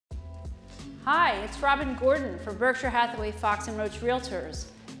Hi, it's Robin Gordon for Berkshire Hathaway Fox & Roach Realtors,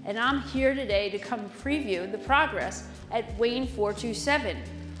 and I'm here today to come preview the progress at Wayne 427,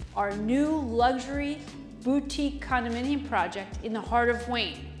 our new luxury boutique condominium project in the heart of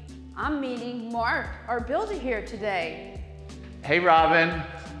Wayne. I'm meeting Mark, our builder, here today. Hey Robin,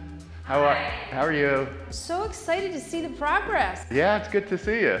 how are you? So excited to see the progress. Yeah, it's good to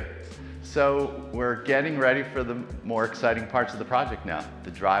see you. So we're getting ready for the more exciting parts of the project now.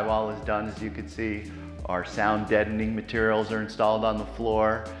 The drywall is done, as you can see. Our sound deadening materials are installed on the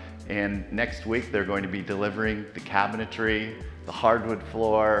floor. And next week they're going to be delivering the cabinetry, the hardwood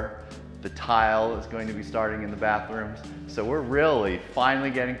floor, the tile is going to be starting in the bathrooms. So we're really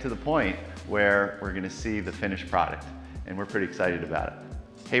finally getting to the point where we're going to see the finished product. And we're pretty excited about it.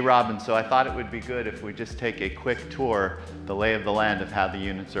 Hey Robin, so I thought it would be good if we just take a quick tour, the lay of the land of how the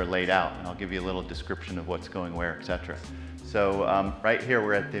units are laid out, and I'll give you a little description of what's going where, etc. So right here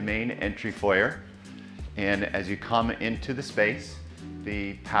we're at the main entry foyer, and as you come into the space,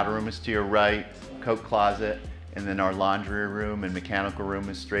 the powder room is to your right, coat closet, and then our laundry room and mechanical room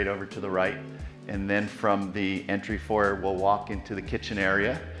is straight over to the right. And then from the entry foyer, we'll walk into the kitchen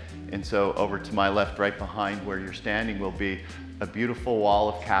area. And so over to my left, right behind where you're standing, will be a beautiful wall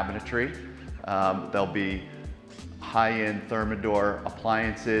of cabinetry. There'll be high-end Thermador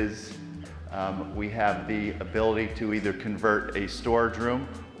appliances. We have the ability to either convert a storage room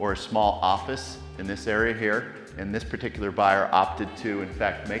or a small office in this area here. And this particular buyer opted to, in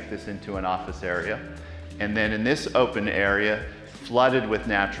fact, make this into an office area. And then in this open area, flooded with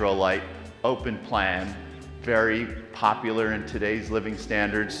natural light, open plan, very popular in today's living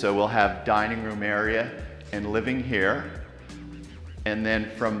standards. So we'll have dining room area and living here. And then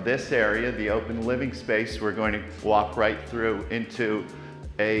from this area, the open living space, we're going to walk right through into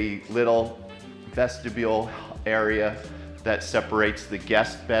a little vestibule area that separates the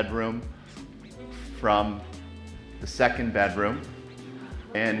guest bedroom from the second bedroom.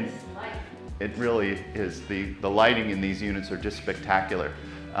 And it really is, the lighting in these units are just spectacular.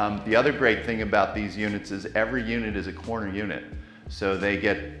 The other great thing about these units is every unit is a corner unit. So they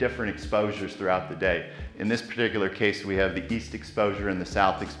get different exposures throughout the day. In this particular case, we have the east exposure and the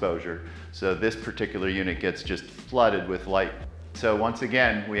south exposure. So this particular unit gets just flooded with light. So once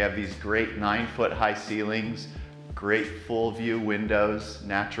again, we have these great 9-foot high ceilings, great full view windows,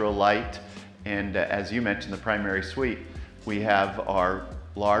 natural light. And as you mentioned, the primary suite, we have our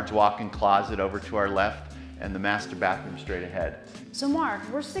large walk-in closet over to our left and the master bathroom straight ahead. So Mark,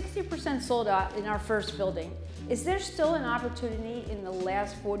 we're 60% sold out in our first building. Is there still an opportunity in the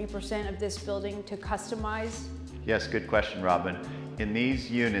last 40% of this building to customize? Yes, good question, Robin. In these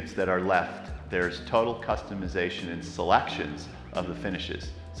units that are left, there's total customization and selections of the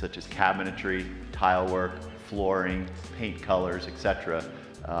finishes, such as cabinetry, tile work, flooring, paint colors, etc.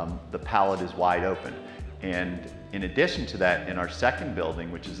 The palette is wide open. And in addition to that, in our second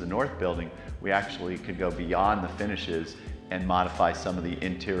building, which is the north building, we actually could go beyond the finishes and modify some of the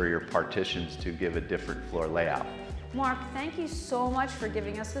interior partitions to give a different floor layout. Mark, thank you so much for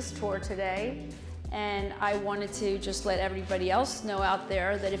giving us this tour today. And I wanted to just let everybody else know out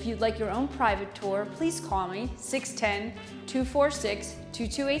there that if you'd like your own private tour, please call me,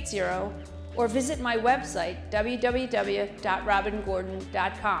 610-246-2280, or visit my website,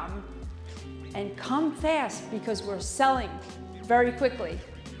 www.robingordon.com. And come fast because we're selling very quickly.